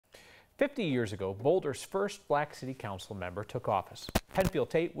50 years ago, Boulder's first black city council member took office. Penfield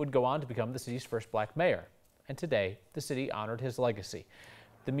Tate would go on to become the city's first black mayor. And today, the city honored his legacy.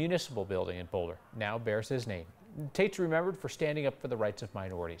 The municipal building in Boulder now bears his name. Tate's remembered for standing up for the rights of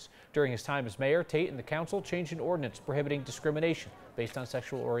minorities. During his time as mayor, Tate and the council changed an ordinance prohibiting discrimination based on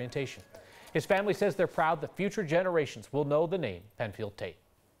sexual orientation. His family says they're proud that future generations will know the name Penfield Tate.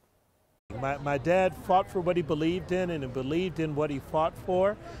 My dad fought for what he believed in and believed in what he fought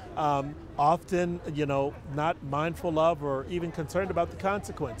for. Often, not mindful of or even concerned about the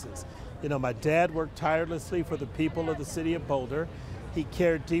consequences. My dad worked tirelessly for the people of the city of Boulder. He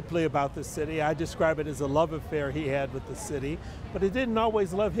cared deeply about the city. I describe it as a love affair he had with the city, but it didn't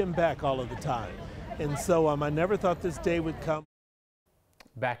always love him back all of the time. And so I never thought this day would come.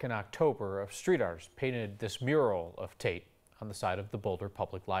 Back in October, street artists painted this mural of Tate on the side of the Boulder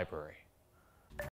Public Library.